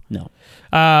used to know. No.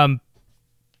 How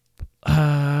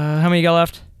many you got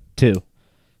left? 2.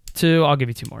 I'll give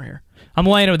you 2 more here. I'm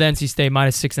laying it with NC State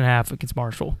 -6.5 against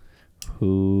Marshall.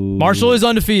 Ooh. Marshall is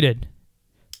undefeated,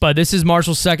 but this is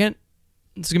Marshall's second.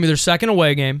 This is gonna be their second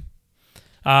away game.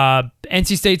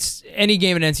 NC State's any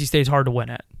game at NC State's hard to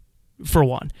win at, for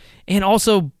one, and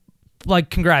also, like,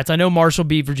 congrats. I know Marshall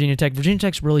beat Virginia Tech. Virginia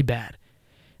Tech's really bad.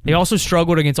 They also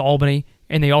struggled against Albany,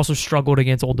 and they also struggled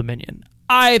against Old Dominion.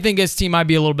 I think this team might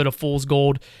be a little bit of fool's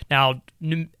gold. Now,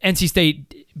 NC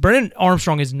State, Brennan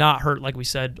Armstrong is not hurt, like we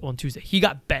said on Tuesday. He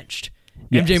got benched.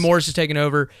 Yes. MJ Morris is taking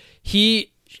over.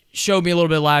 He showed me a little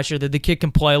bit last year that the kid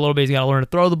can play a little bit. He's got to learn to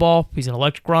throw the ball. He's an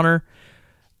electric runner.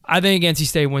 I think NC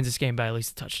State wins this game by at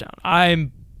least a touchdown.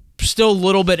 I'm still a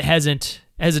little bit hesitant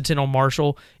on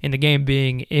Marshall, and the game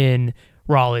being in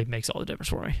Raleigh makes all the difference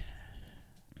for me.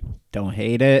 Don't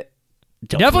hate it.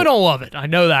 Definitely don't love it. I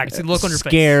know that. I can see the look on your face.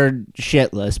 Scared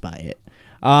shitless by it.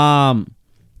 All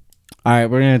right,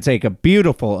 we're going to take a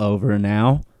beautiful over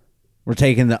now. We're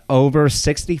taking the over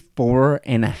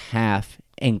 64.5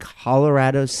 in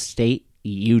Colorado State,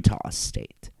 Utah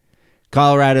State.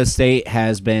 Colorado State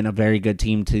has been a very good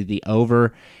team to the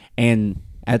over, and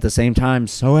at the same time,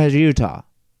 so has Utah.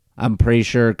 I'm pretty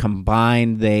sure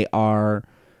combined they are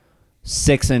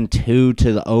 6-2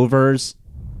 to the overs,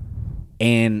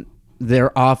 and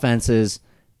their offenses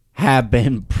have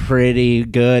been pretty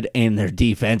good, and their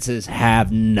defenses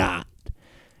have not.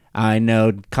 I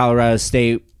know Colorado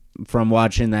State, from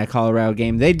watching that Colorado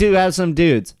game, they do have some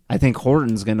dudes. I think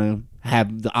Horton's going to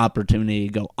have the opportunity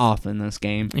to go off in this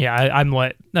game. Yeah, I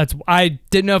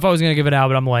didn't know if I was going to give it out,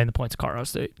 but I'm laying the points of Colorado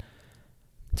State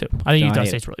too. I think Utah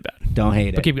State's really bad. Don't hate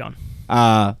it. But keep going.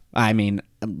 I mean,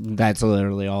 that's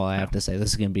literally all I have to say. This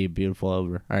is going to be a beautiful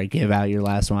over. All right, give out your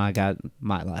last one. I got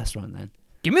my last one then.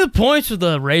 Give me the points for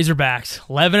the Razorbacks.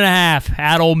 11.5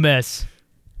 at Ole Miss.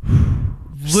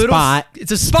 Spot.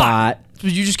 It's a spot.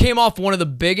 You just came off one of the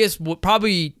biggest,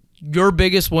 probably your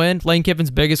biggest win, Lane Kiffin's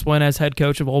biggest win as head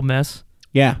coach of Ole Miss.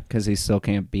 Yeah, because he still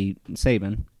can't beat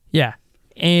Saban. Yeah.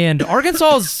 And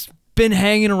Arkansas's been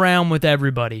hanging around with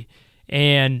everybody.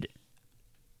 And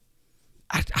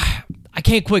I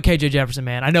can't quit KJ Jefferson,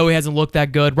 man. I know he hasn't looked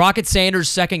that good. Rocket Sanders'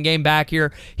 second game back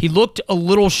here. He looked a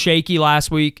little shaky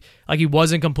last week, like he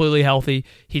wasn't completely healthy.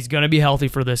 He's going to be healthy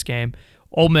for this game.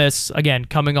 Ole Miss, again,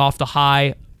 coming off the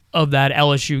high of that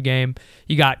LSU game.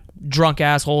 You got drunk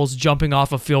assholes jumping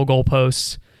off of field goal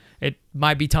posts. It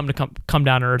might be time to come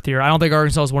down to earth here. I don't think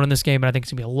Arkansas is winning this game, but I think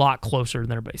it's going to be a lot closer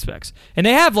than everybody expects. And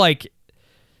they have, like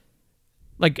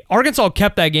Arkansas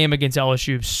kept that game against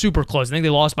LSU super close. I think they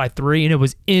lost by 3, and it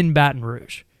was in Baton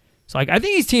Rouge. So, I think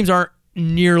these teams aren't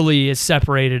nearly as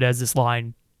separated as this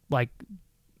line,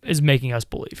 is making us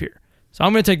believe here. So,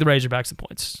 I'm going to take the Razorbacks and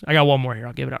points. I got one more here.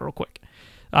 I'll give it out real quick.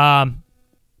 I'm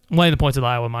laying the points of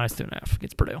Iowa -2.5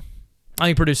 against Purdue. I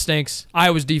think Purdue stinks.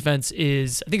 Iowa's defense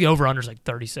is, I think the over-under is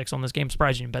 36 on this game. I'm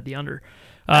surprised you didn't bet the under.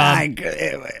 I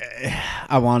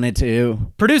wanted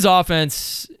to. Purdue's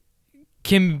offense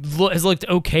has looked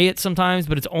okay at sometimes,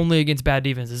 but it's only against bad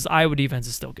defenses. Iowa defense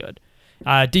is still good.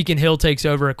 Deacon Hill takes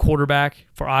over at quarterback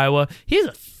for Iowa. He's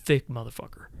a thick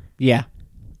motherfucker. Yeah.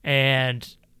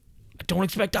 And I don't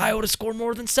expect Iowa to score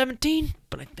more than 17,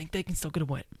 but I think they can still get a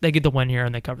win. They get the win here,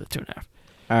 and they cover the 2.5.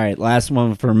 All right, last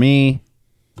one for me.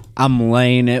 I'm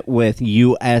laying it with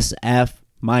USF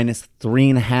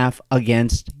 -3.5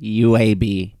 against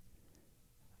UAB.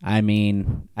 I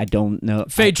mean, I don't know.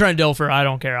 Fade Trent Dilfer, I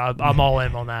don't care. I'm all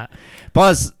in on that.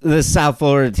 Plus, the South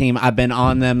Florida team, I've been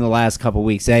on them the last couple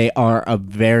weeks. They are a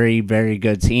very, very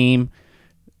good team.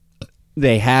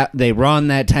 They run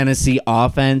that Tennessee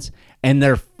offense, and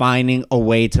they're finding a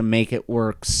way to make it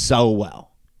work so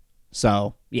well.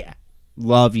 So, yeah,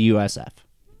 love USF.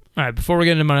 All right, before we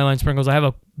get into Moneyline Sprinkles, I have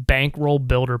a bankroll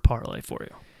builder parlay for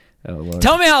you. Oh, Lord.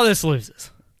 Tell me how this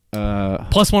loses.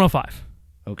 Plus 105.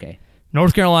 Okay.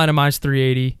 North Carolina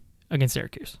 -380 against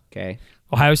Syracuse. Okay.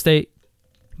 Ohio State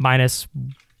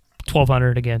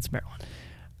 -1200 against Maryland.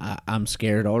 I'm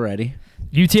scared already.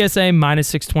 UTSA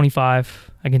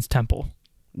 -625 against Temple.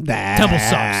 Temple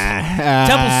sucks.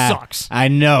 Temple sucks. I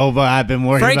know, but I've been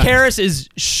worried. Frank Harris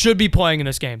should be playing in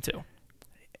this game too.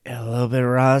 A little bit of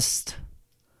rust.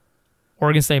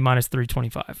 Oregon State minus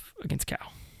 325 against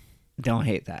Cal. Don't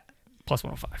hate that. Plus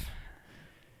 105.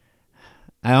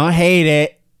 I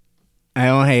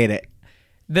don't hate it.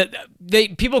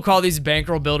 People call these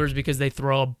bankroll builders because they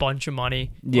throw a bunch of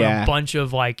money. Yeah. A bunch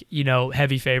of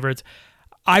heavy favorites.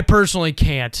 I personally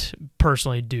can't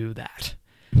do that.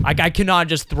 I cannot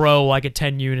just throw like a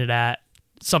 10 unit at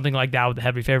something like that with the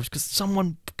heavy favorites because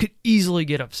someone could easily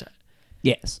get upset.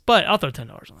 Yes. But I'll throw $10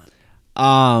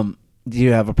 on that. Do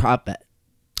you have a prop bet?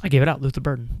 I gave it out. Luther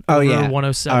Burden. Oh, yeah.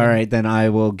 107. All right, then I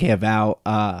will give out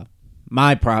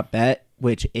my prop bet,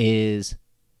 which is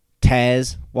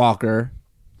Tez Walker,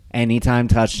 anytime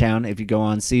touchdown. If you go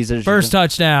on Caesars. First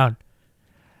touchdown.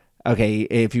 Okay,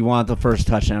 if you want the first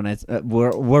touchdown, it's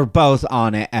we're both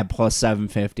on it at plus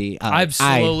 750. I've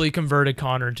slowly converted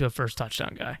Connor into a first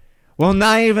touchdown guy. Well,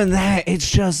 not even that.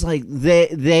 It's just like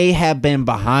they have been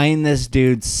behind this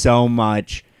dude so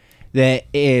much that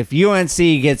if UNC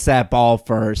gets that ball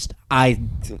first, I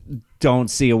don't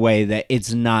see a way that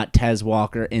it's not Tez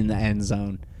Walker in the end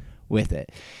zone with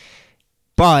it.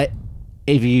 But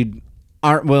if you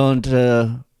aren't willing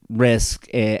to risk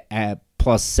it at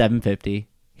plus 750,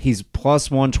 he's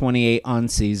plus 128 on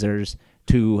Caesars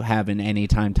to have an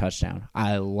anytime touchdown.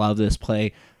 I love this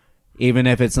play. Even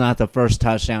if it's not the first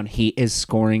touchdown, he is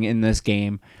scoring in this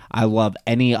game. I love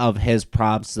any of his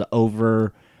props, the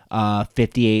over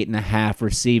 58.5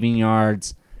 receiving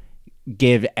yards.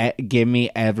 Give me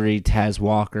every Tez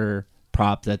Walker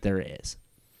prop that there is.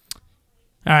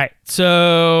 All right,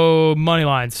 so money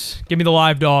lines. Give me the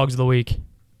live dogs of the week.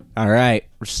 All right,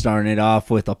 we're starting it off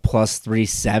with a plus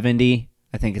 370.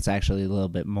 I think it's actually a little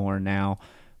bit more now,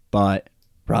 but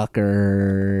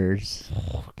Rutgers.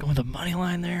 Going with the money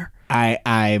line there.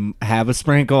 I have a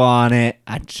sprinkle on it.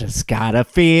 I just got a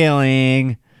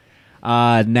feeling.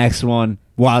 Next one,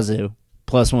 Wazoo,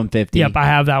 plus 150. Yep, I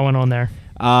have that one on there.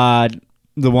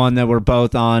 The one that we're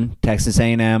both on, Texas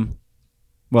A&M.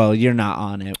 Well, you're not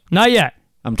on it. Not yet.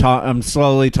 I'm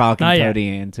slowly talking Cody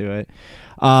into it.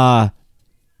 Lot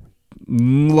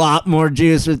more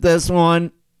juice with this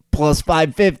one, plus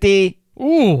 550.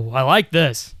 Ooh, I like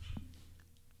this.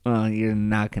 Oh, you're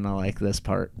not going to like this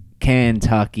part.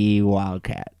 Kentucky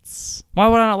Wildcats. Why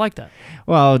would I not like that?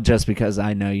 Well, just because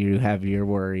I know you have your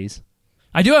worries.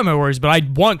 I do have my worries, but I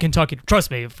want Kentucky.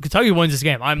 Trust me, if Kentucky wins this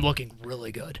game, I'm looking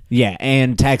really good. Yeah,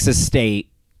 and Texas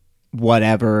State,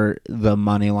 whatever the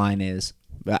money line is.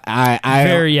 I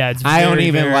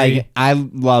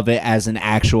love it as an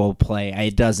actual play.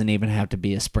 It doesn't even have to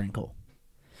be a sprinkle.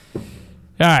 All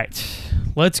right,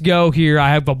 let's go here. I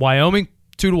have Wyoming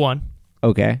 2-1.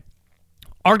 Okay.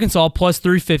 Arkansas plus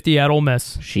 350 at Ole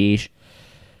Miss. Sheesh.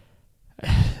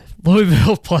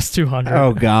 Louisville plus 200.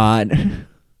 Oh God.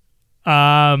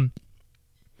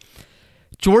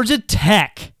 Georgia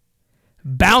Tech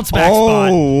bounce back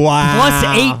spot. Wow. Plus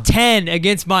 810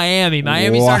 against Miami.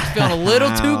 Miami starts feeling a little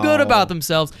too good about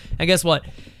themselves. And guess what?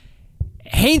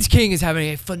 Haynes King is having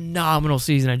a phenomenal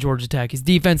season at Georgia Tech. His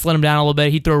defense let him down a little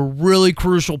bit. He threw a really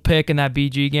crucial pick in that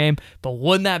BG game. But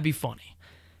wouldn't that be funny?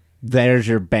 There's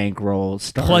your bankroll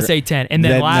start. Plus 810. And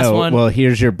then last one. Well,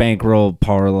 here's your bankroll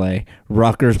parlay.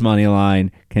 Rutgers money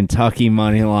line, Kentucky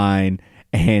money line,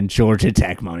 and Georgia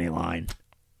Tech money line.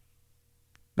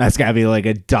 That's got to be like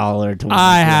 $1 to win.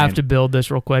 I have to build this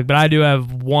real quick, but I do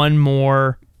have one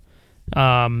more.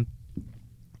 Here.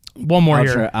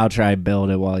 I'll try to build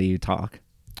it while you talk.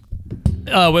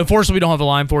 Unfortunately, we don't have a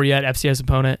line for yet. FCS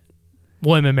opponent,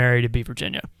 William & Mary to beat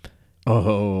Virginia.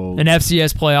 Oh. An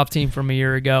FCS playoff team from a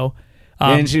year ago.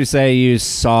 Didn't you say you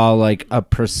saw like a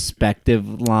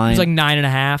prospective line? It was like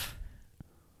 9.5.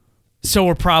 So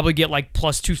we'll probably get like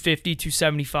plus 250,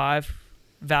 275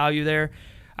 value there.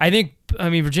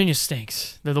 Virginia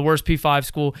stinks. They're the worst P5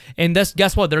 school. And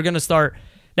guess what? They're going to start.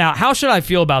 Now, how should I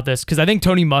feel about this? Because I think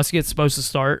Tony Muskett's supposed to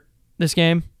start this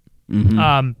game.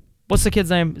 Mm-hmm. What's the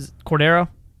kid's name? Is it Cordero?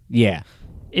 Yeah.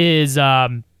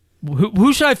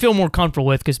 Who should I feel more comfortable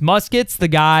with? Because Muskett's the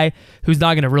guy who's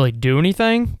not going to really do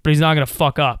anything, but he's not going to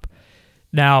fuck up.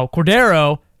 Now,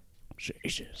 Cordero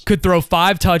could throw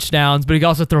 5 touchdowns, but he could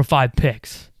also throw 5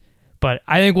 picks. But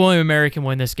I think William & Mary can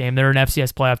win this game. They're an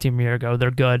FCS playoff team a year ago.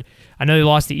 They're good. I know they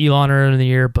lost to Elon earlier in the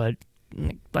year, but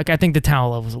I think the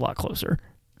talent level is a lot closer.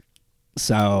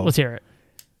 So let's hear it.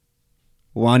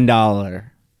 $1.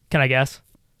 Can I guess?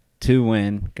 To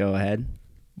win. Go ahead.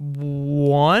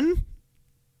 1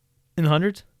 in the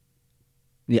hundreds?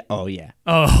 Yeah. Oh, yeah.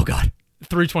 Oh, God.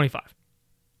 325.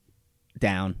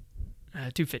 Down.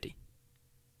 250.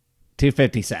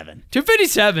 257.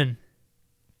 257.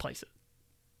 Place it.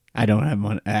 I don't have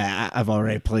money. I've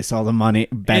already placed all the money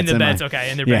bets in the bets. Okay,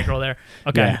 in their bankroll there.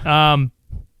 Okay.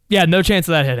 Yeah. No chance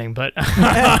of that hitting, but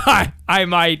I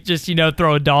might just throw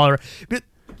 $1.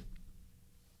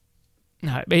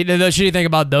 But the shitty thing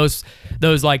about those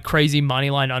like crazy money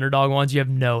line underdog ones, you have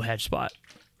no hedge spot.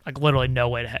 Like literally no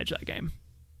way to hedge that game.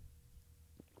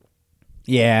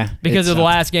 Yeah. Because if the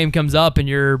last game comes up and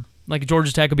you're like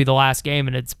Georgia Tech will be the last game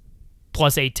and it's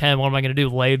plus 810, what am I going to do?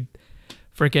 Lay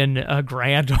freaking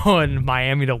 $1,000 on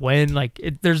Miami to win? Like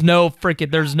there's no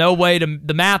way to,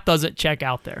 the math doesn't check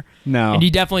out there. No. And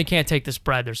you definitely can't take the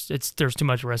spread. There's too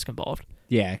much risk involved.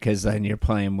 Yeah, because then you're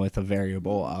playing with a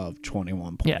variable of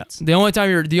 21 points. Yeah. The only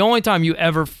time you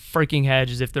ever freaking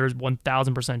hedge is if there's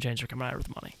 1,000% chance you're coming out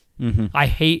with money. Mm-hmm. I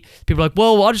hate people are like,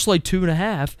 well, I'll just lay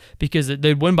 2.5 because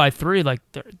they'd win by 3. Like,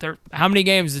 they're how many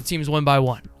games the teams win by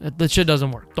 1? That shit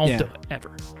doesn't work. Don't do it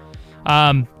ever.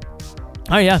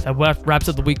 Oh yeah, that wraps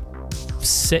up the week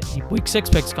 6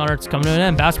 picks. Connor, it's coming to an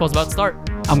end. Basketball's about to start.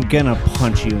 I'm gonna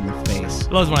punch you in the face.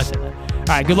 Loves when I say that. All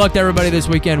right, good luck to everybody this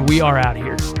weekend. We are out of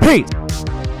here. Peace.